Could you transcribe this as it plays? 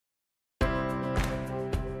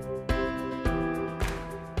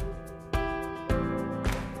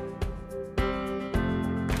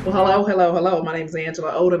Well, hello, hello, hello. My name is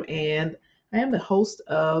Angela Odom, and I am the host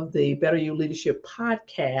of the Better You Leadership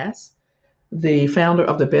Podcast, the founder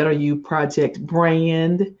of the Better You Project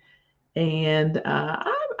brand, and I'm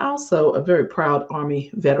also a very proud Army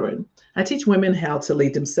veteran. I teach women how to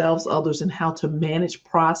lead themselves, others, and how to manage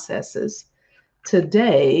processes.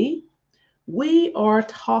 Today, we are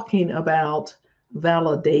talking about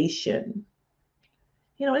validation.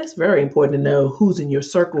 It's very important to know who's in your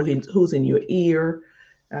circle, who's in your ear,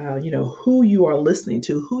 who you are listening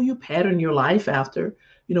to, who you pattern your life after,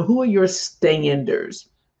 who are your standards.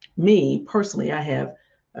 Me, personally, I have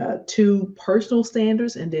two personal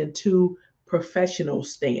standards and then two professional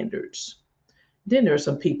standards. Then there are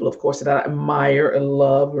some people, of course, that I admire,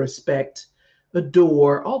 love, respect,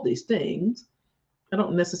 adore, all these things. I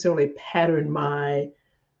don't necessarily pattern my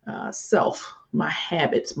self, my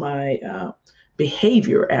habits, my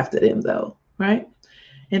behavior after them, though, right?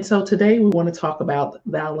 And so today we want to talk about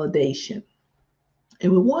validation.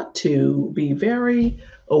 And we want to be very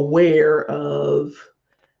aware of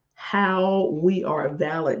how we are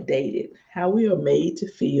validated, how we are made to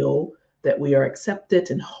feel that we are accepted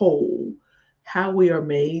and whole, how we are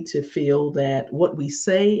made to feel that what we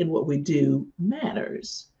say and what we do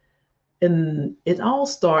matters. And it all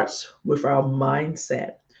starts with our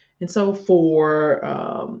mindset. And so, for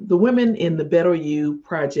the women in the Better You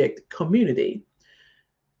Project community,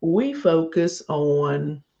 we focus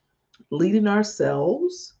on leading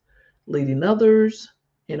ourselves, leading others,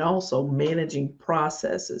 and also managing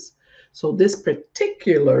processes. So, this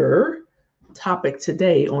particular topic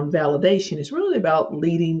today on validation is really about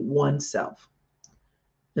leading oneself.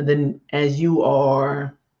 And then, as you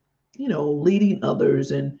are, leading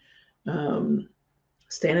others and um,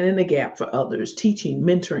 standing in the gap for others, teaching,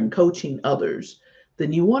 mentoring, coaching others,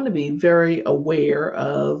 then you want to be very aware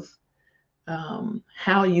of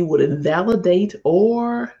how you would invalidate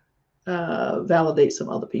or validate some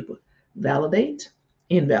other people. Validate,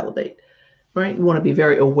 invalidate, right? You want to be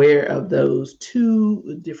very aware of those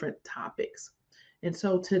two different topics. And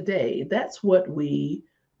so today, that's what we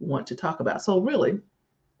want to talk about. So, really,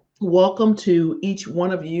 welcome to each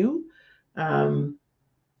one of you. Um,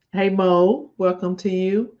 Hey Mo, welcome to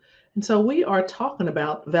you. And so we are talking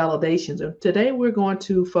about validations. And today we're going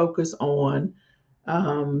to focus on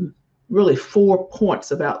um, really 4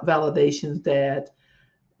 points about validations that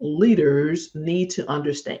leaders need to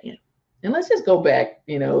understand. And let's just go back,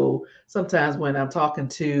 sometimes when I'm talking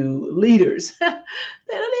to leaders, they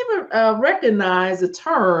don't even recognize the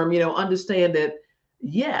term, understand that,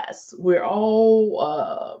 yes, we're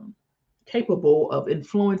all capable of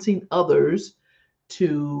influencing others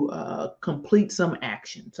to complete some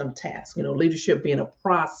action, some task, leadership being a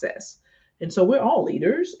process. And so we're all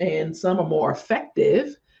leaders, and some are more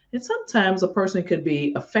effective. And sometimes a person could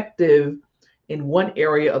be effective in one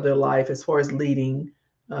area of their life as far as leading,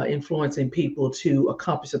 influencing people to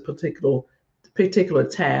accomplish a particular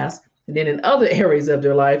task. And then in other areas of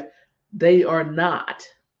their life, they are not.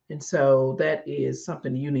 And so that is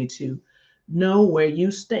something you need to know where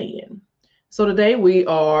you stand. So today we're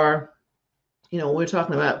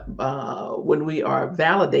talking about when we are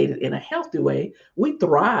validated in a healthy way, we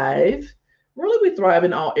thrive. Really, we thrive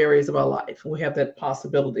in all areas of our life. We have that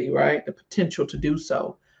possibility, right? The potential to do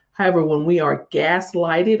so. However, when we are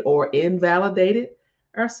gaslighted or invalidated,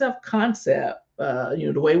 our self concept,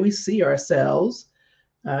 the way we see ourselves,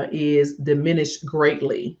 is diminished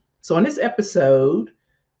greatly. So, in this episode,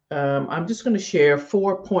 I'm just going to share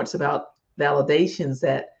 4 points about validations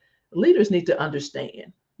that leaders need to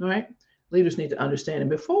understand, right? Leaders need to understand. And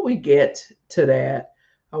before we get to that,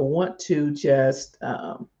 I want to just,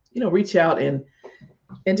 reach out and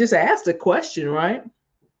just ask the question, right?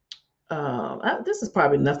 This is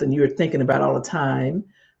probably nothing you're thinking about all the time,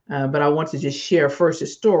 but I want to just share first a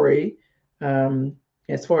story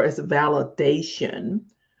as far as validation.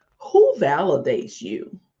 Who validates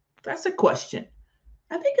you? That's a question.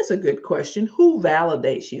 I think it's a good question. Who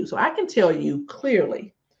validates you? So I can tell you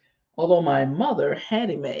clearly, although my mother,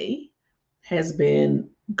 Hattie Mae, has been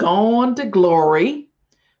gone to glory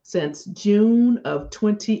since June of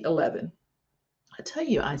 2011. I tell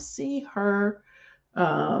you, I see her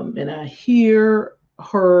and I hear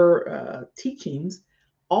her teachings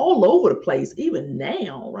all over the place, even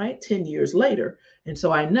now, right? 10 years later. And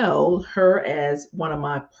so I know her as one of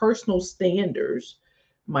my personal standards.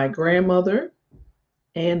 My grandmother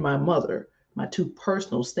and my mother, my two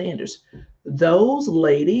personal standards. Those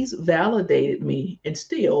ladies validated me, and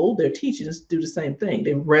still their teachings do the same thing.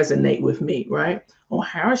 They resonate with me, right? On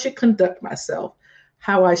how I should conduct myself,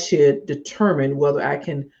 how I should determine whether I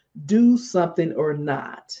can do something or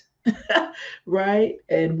not, right?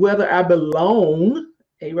 And whether I belong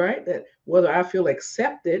right? That whether I feel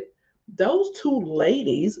accepted, those two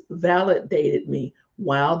ladies validated me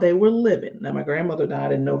while they were living. Now, my grandmother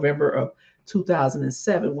died in November of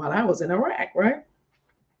 2007 while I was in Iraq, right?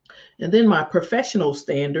 And then my professional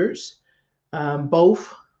standards,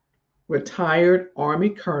 both retired Army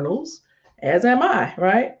colonels, as am I,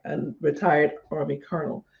 right? A retired Army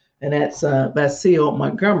colonel. And that's Vasile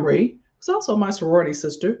Montgomery, who's also my sorority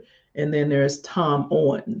sister. And then there's Tom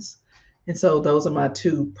Owens. And so those are my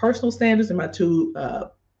two personal standards and my two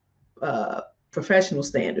professional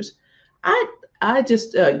standards. I I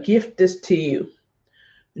just gift this to you.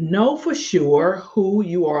 Know for sure who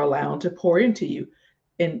you are allowed to pour into you,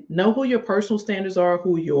 and know who your personal standards are,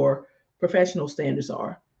 who your professional standards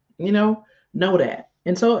are. You know that.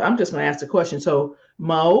 And so I'm just going to ask the question. So,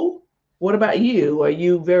 Mo, what about you? Are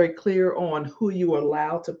you very clear on who you are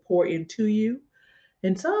allowed to pour into you?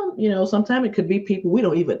 And sometimes it could be people we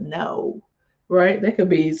don't even know, right? That could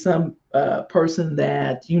be some person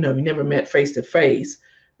that you never met face to face,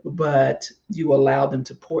 but you allow them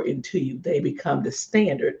to pour into you. They become the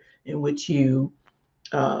standard in which you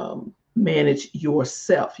manage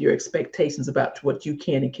yourself, your expectations about what you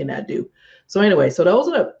can and cannot do. So anyway, so those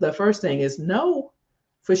are the first thing is know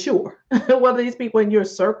for sure whether these people in your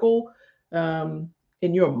circle,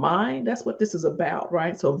 in your mind, that's what this is about,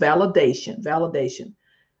 right? So validation.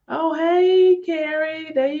 Oh, hey,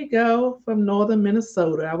 Carrie, there you go from northern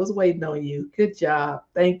Minnesota. I was waiting on you. Good job.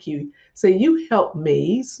 Thank you. So you help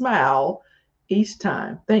me smile each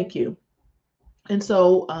time. Thank you. And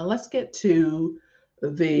so let's get to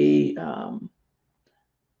the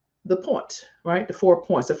point, right? The 4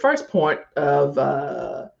 points. The first point of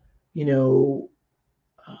you know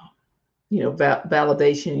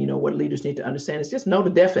validation. What leaders need to understand is just know the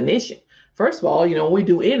definition. First of all, when we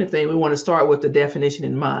do anything, we want to start with the definition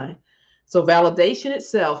in mind. So validation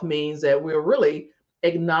itself means that we're really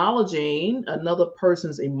acknowledging another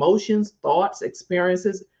person's emotions, thoughts,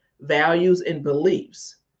 experiences, values, and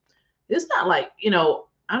beliefs. It's not like,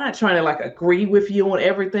 I'm not trying to like agree with you on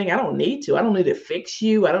everything. I don't need to. I don't need to fix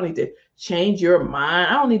you. I don't need to change your mind.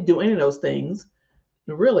 I don't need to do any of those things.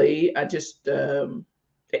 Really, I just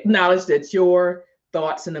acknowledge that your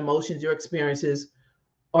thoughts and emotions, your experiences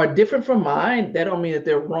are different from mine. That don't mean that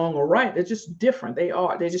they're wrong or right. They're just different. They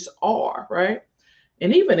just are, right?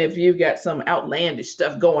 And even if you've got some outlandish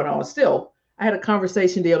stuff going on, still, I had a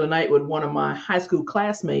conversation the other night with one of my high school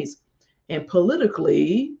classmates, and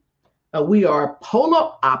politically, we are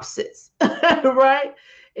polar opposites, right?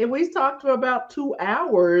 And we talked for about 2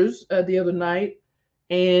 hours the other night,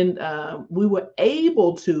 and we were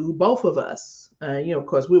able to, both of us, of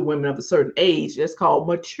course, we're women of a certain age. That's called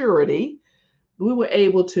maturity. We were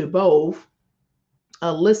able to both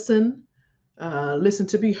listen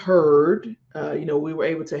to be heard. We were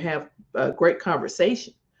able to have a great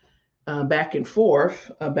conversation back and forth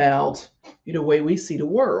about the way we see the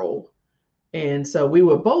world. And so we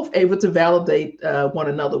were both able to validate one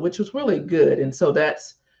another, which was really good. And so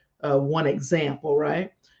that's one example,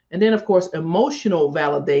 right? And then, of course, emotional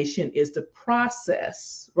validation is the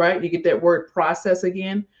process, right? You get that word process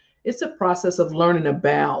again. It's a process of learning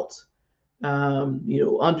about,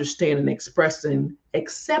 understanding, expressing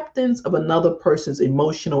acceptance of another person's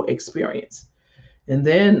emotional experience. And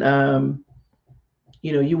then,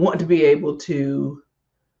 you want to be able to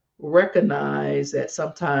recognize that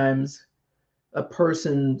sometimes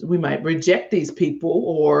we might reject these people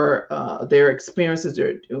or their experiences,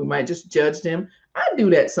 or we might just judge them. I do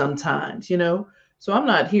that sometimes, So I'm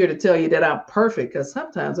not here to tell you that I'm perfect, because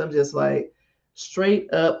sometimes I'm just like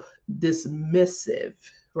straight up dismissive,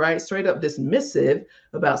 right? Straight up dismissive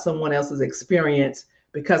about someone else's experience,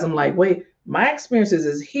 because I'm like, wait, my experiences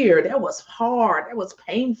is here. That was hard. That was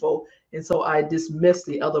painful. And so I dismiss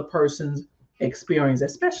the other person's experience,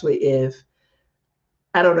 especially if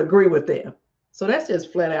I don't agree with them. So that's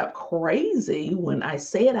just flat out crazy when I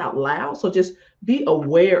say it out loud. So just be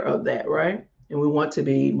aware of that, right? And we want to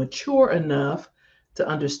be mature enough to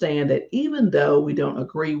understand that even though we don't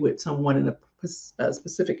agree with someone in a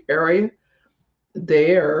specific area,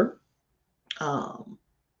 their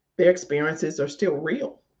experiences are still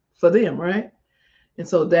real for them, right? And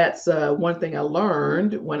so that's one thing I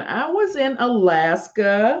learned when I was in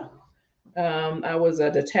Alaska. I was a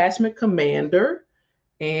detachment commander.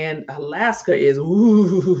 And Alaska is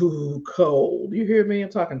cold. You hear me? I'm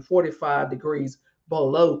talking 45 degrees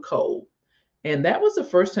below cold. And that was the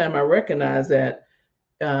first time I recognized that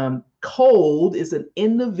cold is an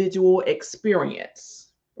individual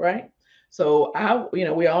experience, right? So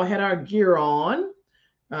we all had our gear on,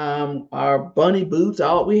 our bunny boots,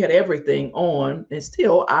 we had everything on, and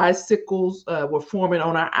still icicles were forming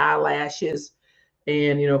on our eyelashes.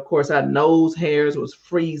 And, of course, our nose hairs was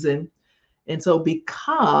freezing. And so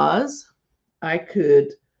because I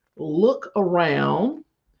could look around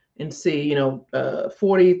and see,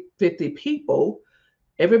 40, 50 people,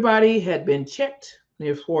 everybody had been checked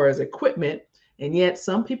as far as equipment, and yet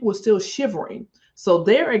some people were still shivering. So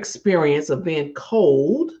their experience of being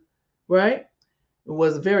cold, right,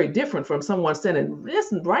 was very different from someone standing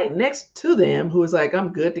right next to them who was like,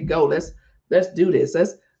 I'm good to go. Let's do this.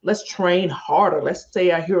 Let's train harder. Let's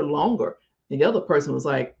stay out here longer. And the other person was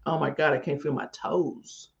like, oh my God, I can't feel my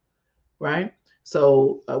toes. Right.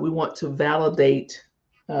 So we want to validate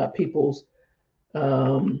people's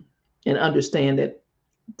and understand that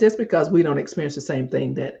just because we don't experience the same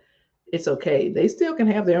thing, that it's okay. They still can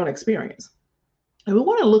have their own experience. And we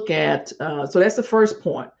want to look at, so that's the first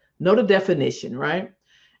point, know the definition, right?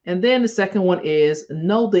 And then the second one is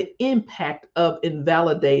know the impact of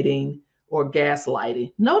invalidating or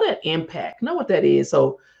gaslighting. Know that impact, know what that is.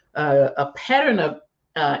 So a pattern of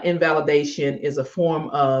invalidation is a form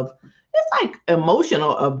of, it's like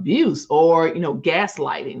emotional abuse or,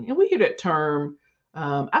 gaslighting. And we hear that term.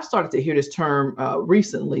 I've started to hear this term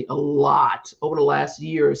recently a lot over the last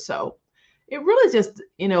year or so. It really just,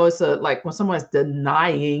 it's like when someone's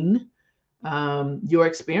denying your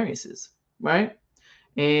experiences, right?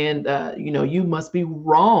 And, you must be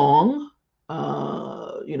wrong,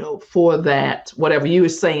 for that, whatever you are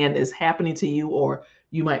saying is happening to you, or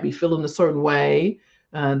you might be feeling a certain way.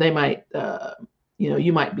 They might,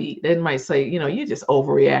 they might say, you're just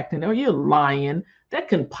overreacting or you're lying. That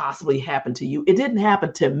can possibly happen to you. It didn't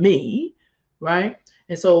happen to me, right?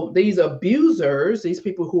 And so these abusers, these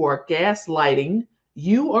people who are gaslighting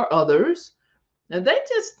you or others, and they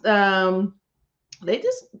just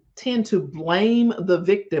tend to blame the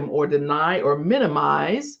victim or deny or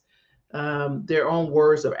minimize their own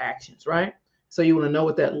words or actions, right? So you want to know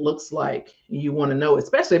what that looks like. You want to know,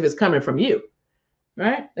 especially if it's coming from you,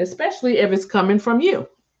 right? Especially if it's coming from you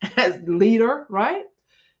as leader, right?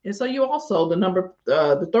 And so you also,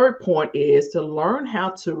 the third point is to learn how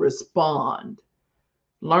to respond.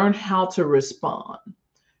 Learn how to respond.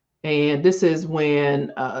 And this is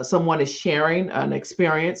when someone is sharing an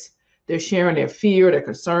experience. They're sharing their fear, their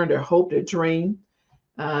concern, their hope, their dream.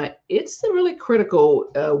 It's really critical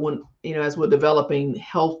when, as we're developing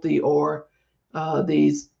healthy or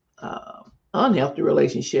these unhealthy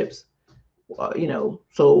relationships.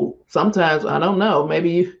 So sometimes, I don't know,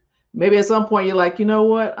 maybe at some point you're like, you know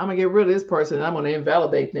what, I'm gonna get rid of this person and I'm gonna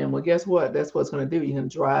invalidate them. Well, guess what? That's what it's gonna do.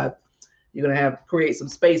 You're gonna create some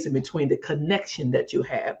space in between the connection that you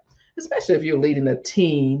have, especially if you're leading a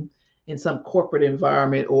team in some corporate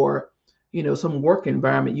environment or, some work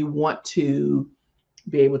environment. You want to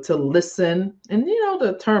be able to listen. And,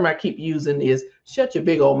 the term I keep using is shut your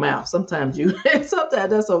big old mouth. Sometimes sometimes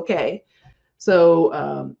that's okay. So,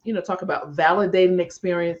 talk about validating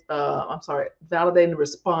validating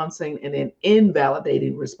responding, and then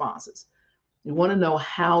invalidating responses. You want to know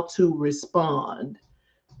how to respond.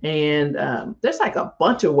 And there's like a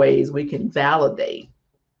bunch of ways we can validate.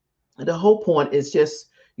 And the whole point is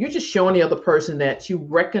you're just showing the other person that you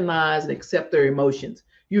recognize and accept their emotions.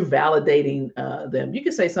 You're validating them. You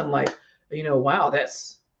can say something like, wow,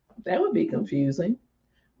 that would be confusing.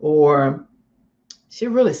 Or she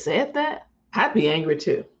really said that? I'd be angry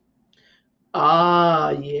too.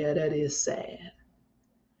 Yeah, that is sad.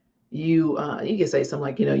 You can say something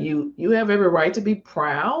like, you have every right to be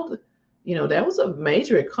proud. That was a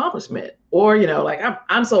major accomplishment. Or, like,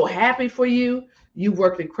 I'm so happy for you. You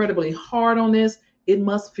worked incredibly hard on this. It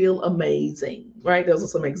must feel amazing, right? Those are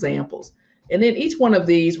some examples. And then each one of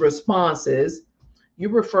these responses,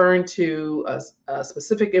 you're referring to a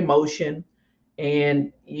specific emotion,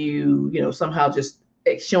 and you somehow just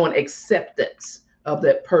showing acceptance of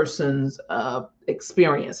that person's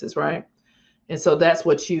experiences, right? And so that's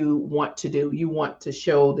what you want to do. You want to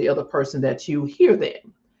show the other person that you hear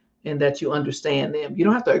them and that you understand them. You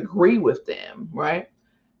don't have to agree with them, right?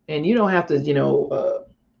 And you don't have to,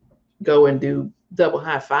 go and do double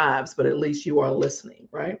high fives, but at least you are listening,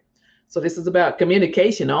 right? So this is about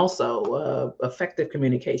communication also, effective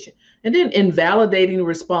communication. And then invalidating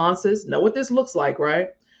responses, know what this looks like, right?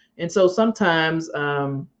 And so sometimes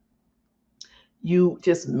you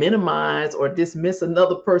just minimize or dismiss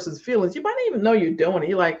another person's feelings. You might not even know you're doing it.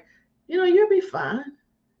 You're like, you'll be fine.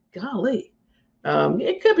 Golly.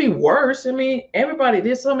 It could be worse. I mean,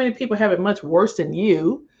 there's so many people have it much worse than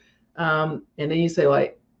you. And then you say,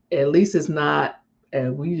 like, at least it's not,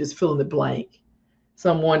 we just fill in the blank.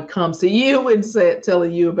 Someone comes to you and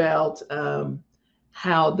telling you about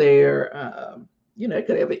how they're It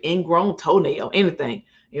could have an ingrown toenail, anything.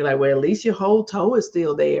 You're like, well, at least your whole toe is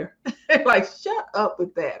still there. Like, shut up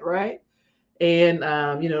with that, right? And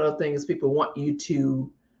the thing is, people want you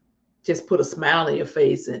to just put a smile on your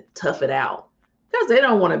face and tough it out because they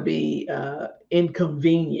don't want to be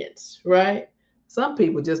inconvenienced, right? Some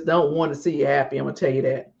people just don't want to see you happy. I'm gonna tell you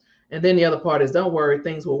that. And then the other part is, don't worry,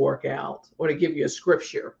 things will work out, or to give you a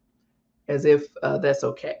scripture as if that's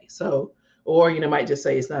okay. So, or might just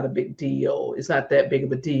say it's not a big deal. It's not that big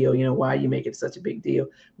of a deal. Why you make it such a big deal?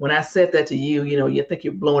 When I said that to you, you think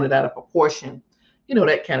you're blowing it out of proportion,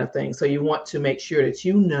 that kind of thing. So you want to make sure that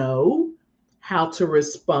you know how to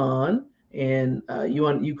respond, and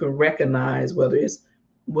you can recognize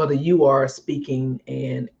whether you are speaking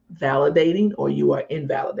and validating or you are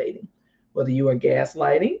invalidating, whether you are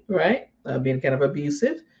gaslighting, right, being kind of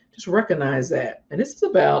abusive. Just recognize that. And this is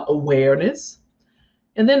about awareness.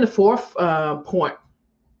 And then the fourth point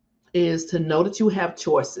is to know that you have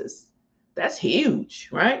choices. That's huge,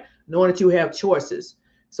 right? Knowing that you have choices.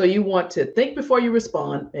 So you want to think before you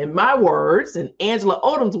respond. In my words, and Angela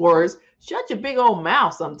Odom's words, shut your big old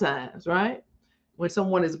mouth sometimes, right? When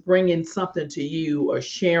someone is bringing something to you or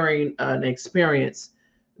sharing an experience,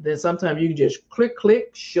 then sometimes you can just click,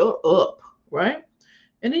 shut up, right?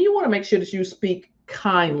 And then you want to make sure that you speak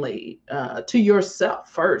kindly to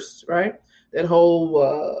yourself first, right? That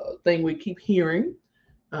whole thing we keep hearing,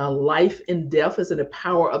 life and death is in the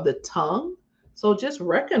power of the tongue. So just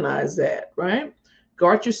recognize that, right?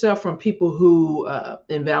 Guard yourself from people who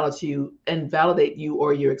invalidate you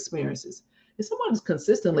or your experiences. If someone is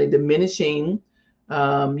consistently diminishing,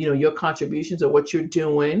 your contributions or what you're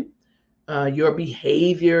doing, your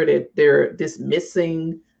behavior, that they're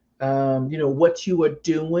dismissing, what you are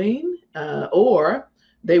doing, or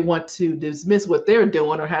they want to dismiss what they're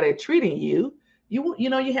doing or how they're treating you,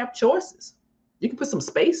 you have choices. You can put some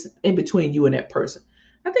space in between you and that person.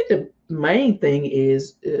 I think the main thing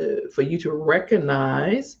is for you to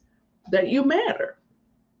recognize that you matter,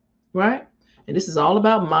 right? And this is all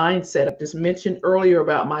about mindset. I just mentioned earlier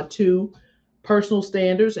about my 2 personal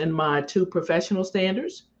standards and my 2 professional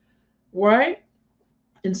standards, right?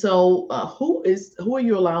 And so, who are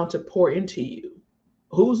you allowing to pour into you?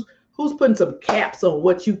 Who's putting some caps on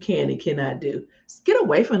what you can and cannot do? Just get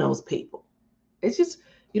away from those people. It's just,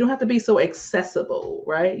 you don't have to be so accessible,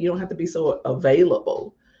 right? You don't have to be so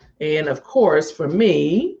available. And of course, for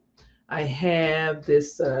me, I have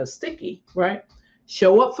this sticky, right?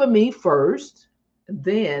 Show up for me first,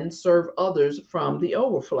 then serve others from the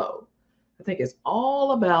overflow. I think it's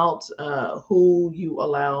all about who you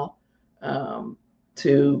allow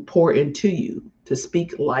to pour into you, to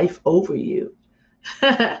speak life over you.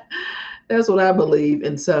 That's what I believe.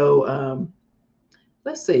 And so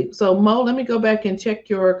let's see. So Mo, let me go back and check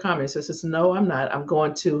your comments. This is no, I'm not. I'm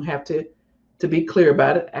going to have to be clear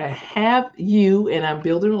about it. I have you and I'm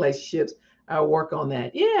building relationships. I'll work on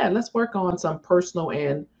that. Yeah, let's work on some personal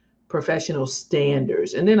and professional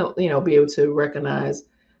standards. And then, be able to recognize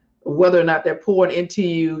whether or not they're pouring into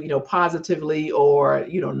you, positively or,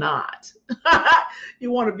 not.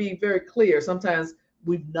 You want to be very clear. Sometimes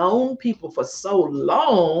we've known people for so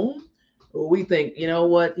long, we think,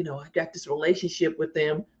 what, I got this relationship with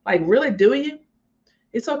them. Like, really, do you?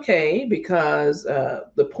 It's okay, because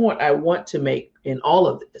the point I want to make in all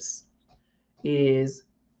of this is,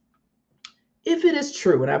 if it is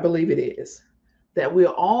true, and I believe it is, that we're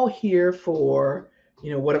all here for,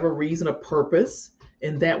 whatever reason or purpose,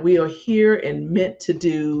 and that we are here and meant to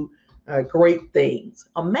do great things.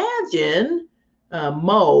 Imagine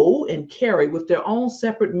Mo and Carrie with their own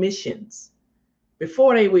separate missions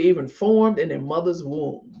before they were even formed in their mother's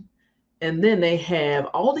womb. And then they have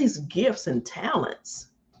all these gifts and talents.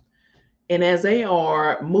 And as they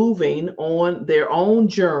are moving on their own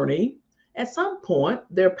journey, at some point,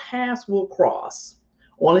 their paths will cross,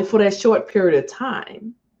 only for that short period of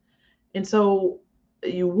time. And so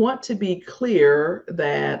you want to be clear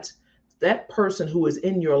that that person who is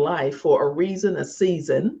in your life for a reason, a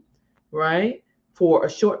season, right? For a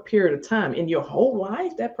short period of time in your whole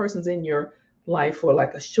life, that person's in your life for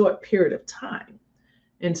like a short period of time.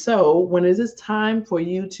 And so when it is time for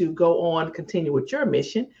you to go on, continue with your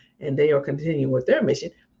mission, and they are continuing with their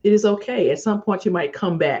mission, it is okay. At some point, you might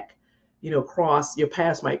come back, cross, your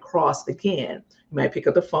paths might cross again. You might pick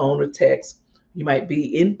up the phone or text. You might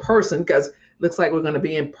be in person, because looks like we're going to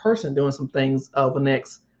be in person doing some things over the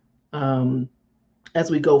next,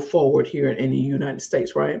 as we go forward here in the United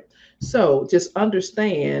States, right? So just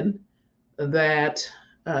understand that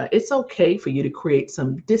it's okay for you to create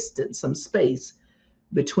some distance, some space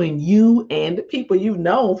between you and the people you've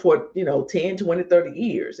known for, 10, 20, 30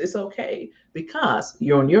 years. It's okay because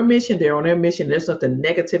you're on your mission, they're on their mission. There's nothing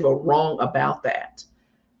negative or wrong about that.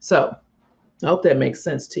 So I hope that makes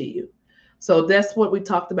sense to you. So that's what we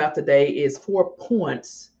talked about today is 4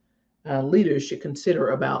 points leaders should consider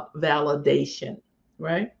about validation,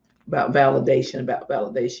 right? About validation,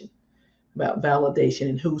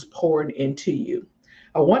 and who's pouring into you.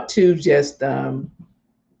 I want to just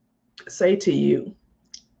say to you,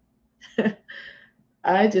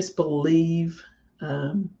 I just believe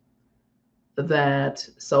that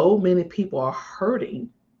so many people are hurting.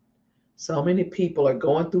 So many people are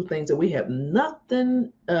going through things that we have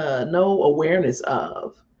nothing, no awareness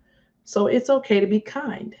of. So it's okay to be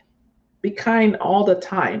kind. Be kind all the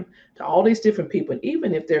time to all these different people. And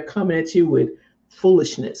even if they're coming at you with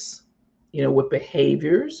foolishness, with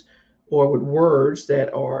behaviors or with words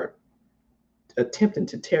that are attempting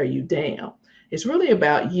to tear you down. It's really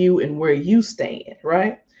about you and where you stand,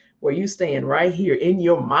 right? Where you stand right here in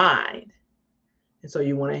your mind. And so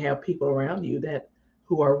you want to have people around you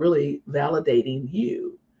who are really validating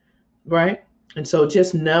you, right? And so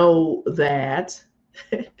just know that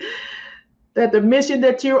that the mission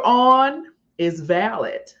that you're on is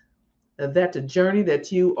valid, that the journey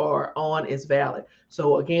that you are on is valid.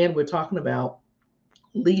 So again, we're talking about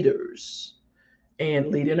leaders and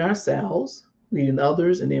leading ourselves, leading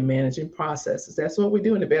others, and then managing processes. That's what we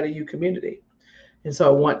do in the Better You community. And so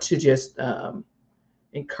I want to just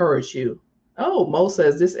encourage you. Oh, Mo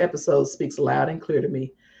says this episode speaks loud and clear to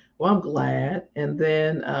me. Well, I'm glad. And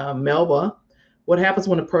then Melba, what happens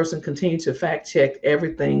when a person continues to fact check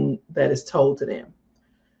everything that is told to them?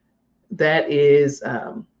 That is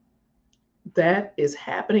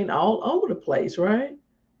happening all over the place, right?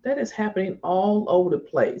 That is happening all over the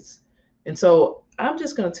place. And so I'm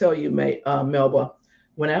just going to tell you, Melba,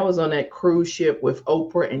 when I was on that cruise ship with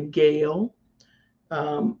Oprah and Gail,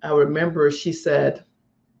 I remember she said,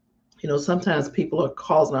 sometimes people are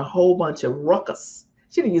causing a whole bunch of ruckus.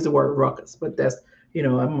 She didn't use the word ruckus, but that's,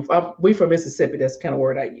 we from Mississippi, that's the kind of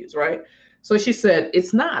word I use, right? So she said,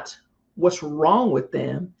 it's not what's wrong with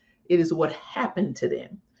them. It is what happened to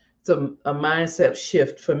them. It's a mindset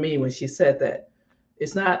shift for me when she said that.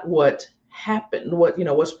 It's not what happened, what's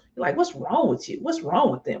wrong with you? What's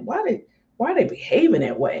wrong with them? Why are they behaving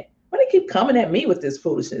that way? Why they keep coming at me with this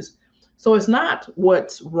foolishness? So it's not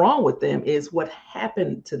what's wrong with them, it's what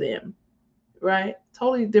happened to them, right?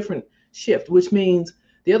 Totally different shift, which means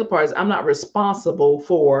the other part is I'm not responsible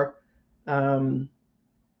for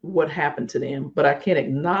what happened to them, but I can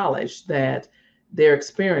acknowledge that their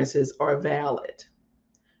experiences are valid.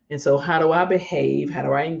 And so how do I behave? How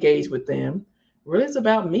do I engage with them? Really, it's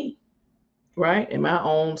about me, right? And my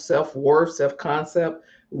own self-worth, self-concept,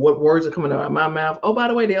 what words are coming out of my mouth. Oh, by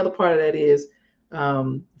the way, the other part of that is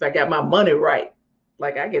if I got my money right.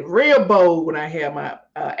 Like I get real bold when I have my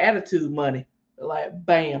attitude money. Like,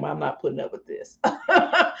 bam, I'm not putting up with this.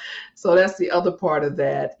 So that's the other part of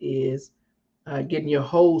that is getting your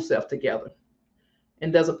whole self together.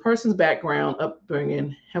 And does a person's background,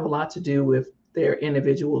 upbringing have a lot to do with their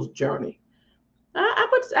individual's journey?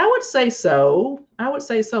 I would say so. I would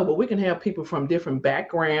say so, but we can have people from different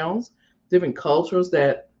backgrounds, different cultures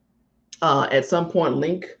that at some point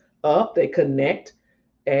link up, they connect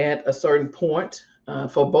at a certain point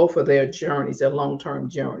for both of their journeys, their long-term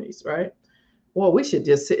journeys, right? Well, we should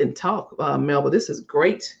just sit and talk, Melba. This is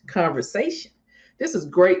great conversation. This is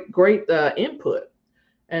great input.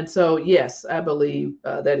 And so, yes, I believe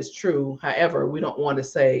that is true. However, we don't want to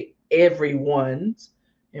say everyone's,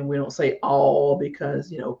 and we don't say all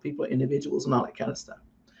because, people are individuals and all that kind of stuff.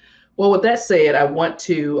 Well, with that said, I want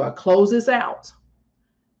to close this out.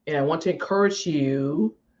 And I want to encourage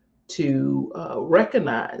you to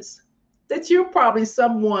recognize that you're probably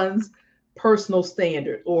someone's personal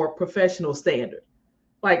standard or professional standard.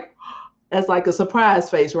 Like, as like a surprise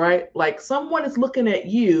face, right? Like someone is looking at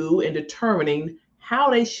you and determining how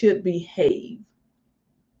they should behave,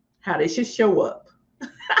 how they should show up,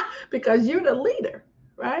 because you're the leader,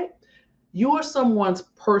 right? You're someone's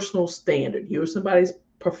personal standard. You're somebody's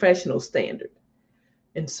professional standard.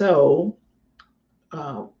 And so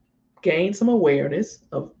gain some awareness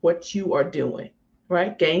of what you are doing,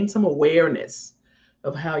 right? Gain some awareness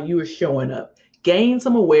of how you are showing up. Gain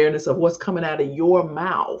some awareness of what's coming out of your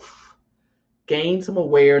mouth. Gain some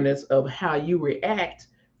awareness of how you react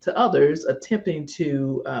to others attempting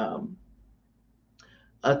to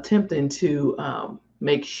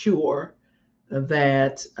make sure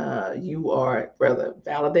that you are rather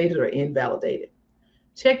validated or invalidated.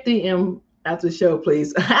 Check DM after the show,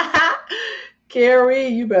 please. Carrie,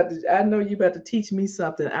 I know you about to teach me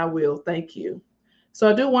something. I will. Thank you. So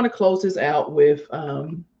I do want to close this out with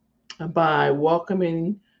by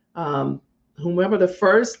welcoming whomever the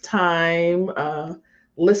first time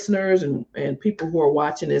listeners and people who are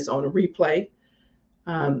watching this on a replay.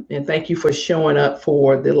 And thank you for showing up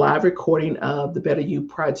for the live recording of the Better You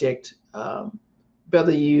Project,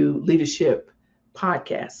 Better You Leadership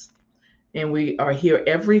podcast. And we are here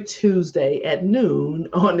every Tuesday at noon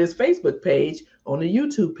on this Facebook page, on the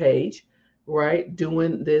YouTube page, right,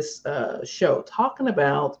 doing this show, talking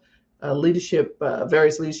about leadership,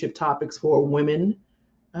 various leadership topics for women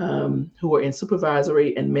who are in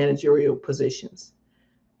supervisory and managerial positions.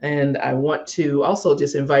 And I want to also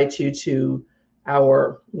just invite you to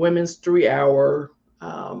our women's 3-hour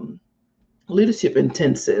leadership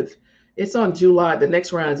intensive. It's on the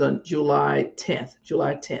next round is on July 10th.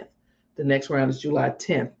 The next round is July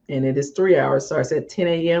 10th, and it is 3 hours. Starts at 10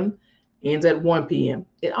 a.m., ends at 1 p.m.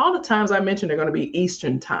 And all the times I mentioned are going to be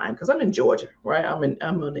Eastern time because I'm in Georgia, right?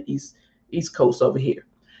 I'm on the East Coast over here.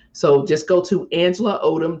 So just go to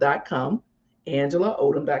AngelaOdom.com,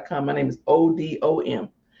 AngelaOdom.com. My name is ODOM,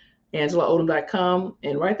 AngelaOdom.com.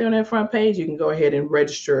 And right there on that front page, you can go ahead and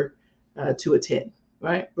register to attend,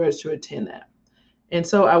 right? Register to attend that. And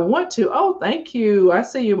so I want to, thank you. I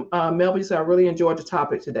see you, Melvin. So I really enjoyed the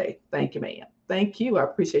topic today. Thank you, ma'am. Thank you. I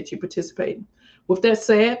appreciate you participating. With that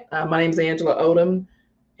said, my name is Angela Odom,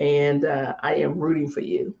 and I am rooting for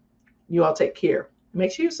you. You all take care.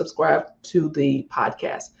 Make sure you subscribe to the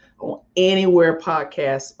podcast on anywhere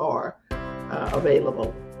podcasts are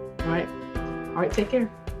available. All right. Take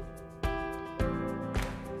care.